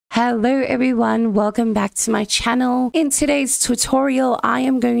Hello everyone, welcome back to my channel. In today's tutorial, I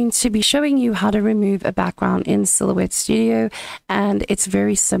am going to be showing you how to remove a background in Silhouette Studio, and it's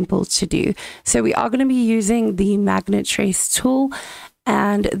very simple to do. So we are going to be using the magnet trace tool,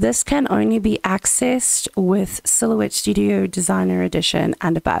 and this can only be accessed with Silhouette Studio Designer Edition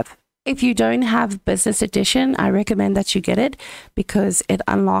and above. If you don't have Business Edition, I recommend that you get it because it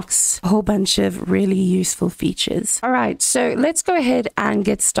unlocks a whole bunch of really useful features. All right, so let's go ahead and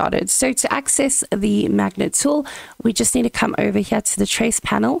get started. So to access the magnet tool, we just need to come over here to the trace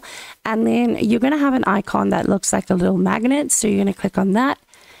panel, and then you're going to have an icon that looks like a little magnet. So you're going to click on that.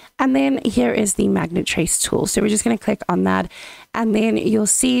 And then here is the magnet trace tool. So we're just going to click on that, and then you'll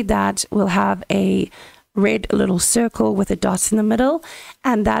see that we'll have a red little circle with a dot in the middle,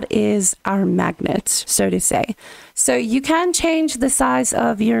 and that is our magnet, so to say. So you can change the size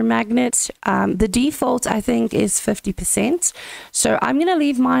of your magnet. The default, I think, is 50%. So I'm going to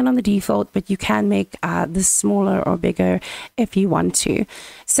leave mine on the default, but you can make this smaller or bigger if you want to.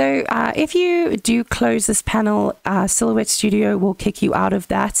 So if you do close this panel, Silhouette Studio will kick you out of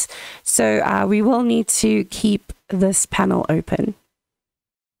that. So we will need to keep this panel open.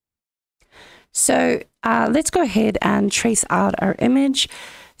 So let's go ahead and trace out our image.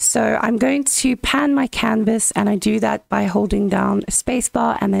 So I'm going to pan my canvas, and I do that by holding down a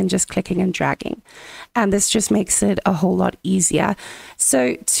spacebar and then just clicking and dragging. And this just makes it a whole lot easier.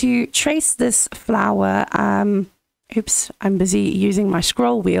 So to trace this flower, oops, I'm busy using my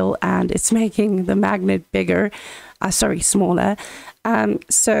scroll wheel and it's making the magnet bigger, smaller.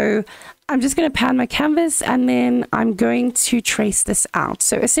 So I'm just going to pan my canvas, and then I'm going to trace this out.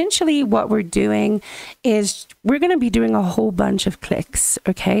 So essentially what we're doing is we're going to be doing a whole bunch of clicks,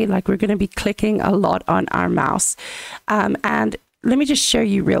 okay? Like we're going to be clicking a lot on our mouse. And let me just show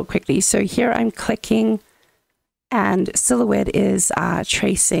you real quickly. So here I'm clicking, and Silhouette is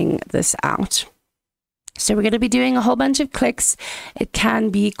tracing this out. So we're going to be doing a whole bunch of clicks. It can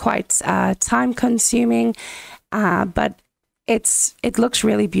be quite time consuming, but it looks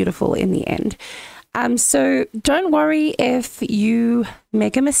really beautiful in the end. So don't worry if you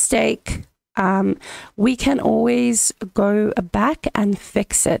make a mistake. We can always go back and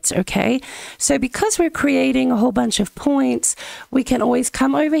fix it, okay? So because we're creating a whole bunch of points, we can always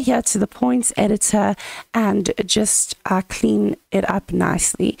come over here to the points editor and just clean it up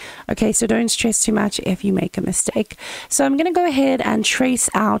nicely. Okay, so don't stress too much if you make a mistake. So I'm going to go ahead and trace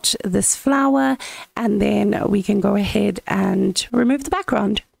out this flower, and then we can go ahead and remove the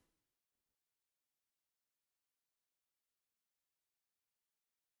background.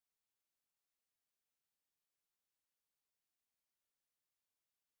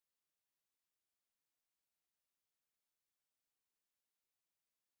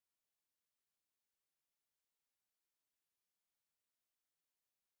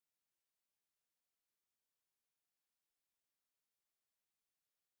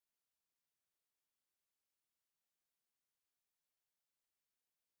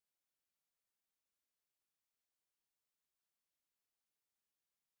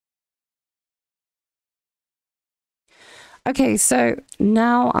 Okay, so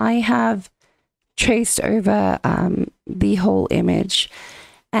now I have traced over the whole image,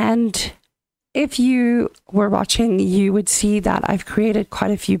 and if you were watching, you would see that I've created quite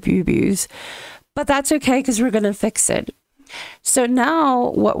a few boo-boos, but that's okay because we're going to fix it. So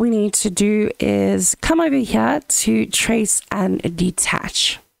now what we need to do is come over here to trace and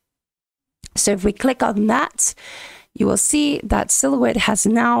detach. So if we click on that, you will see that Silhouette has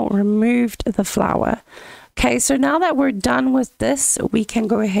now removed the flower. Okay, so now that we're done with this, we can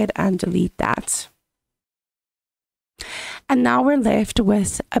go ahead and delete that. And now we're left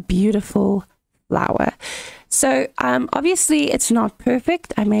with a beautiful flower. So obviously it's not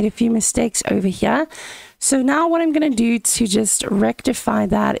perfect. I made a few mistakes over here. So now what I'm going to do to just rectify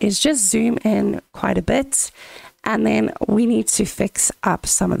that is just zoom in quite a bit. And then we need to fix up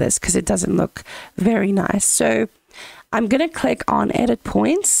some of this because it doesn't look very nice. So I'm going to click on edit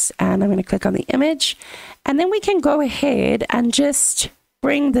points, and I'm going to click on the image, and then we can go ahead and just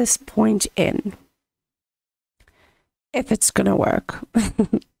bring this point in, if it's going to work,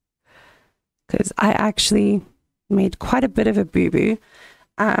 because I actually made quite a bit of a boo-boo.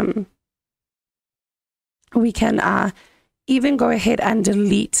 We can even go ahead and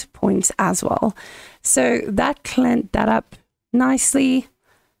delete points as well. So that cleaned that up nicely.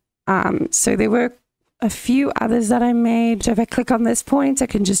 So there were a few others that I made. So if I click on this point, I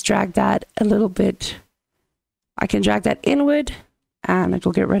can just drag that a little bit. I can drag that inward, and it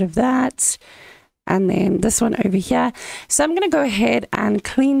will get rid of that. And then this one over here. So I'm going to go ahead and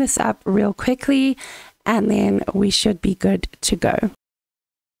clean this up real quickly, and then we should be good to go.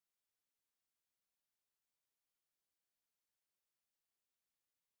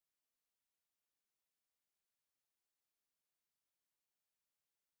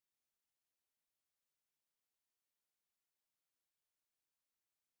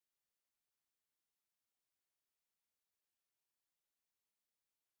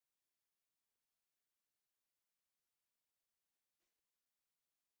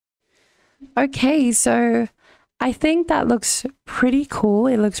 Okay, so I think that looks pretty cool.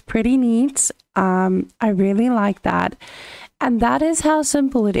 It looks pretty neat. I really like that. And that is how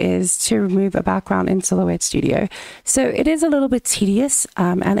simple it is to remove a background in Silhouette Studio. So it is a little bit tedious.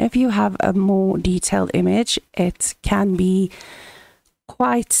 And if you have a more detailed image, it can be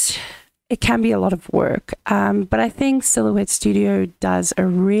a lot of work. But I think Silhouette Studio does a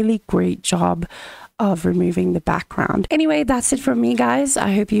really great job of removing the background. Anyway, that's it from me, guys.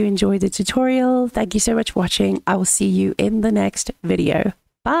 I hope you enjoyed the tutorial. Thank you so much for watching. I will see you in the next video.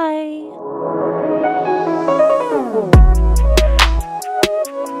 Bye.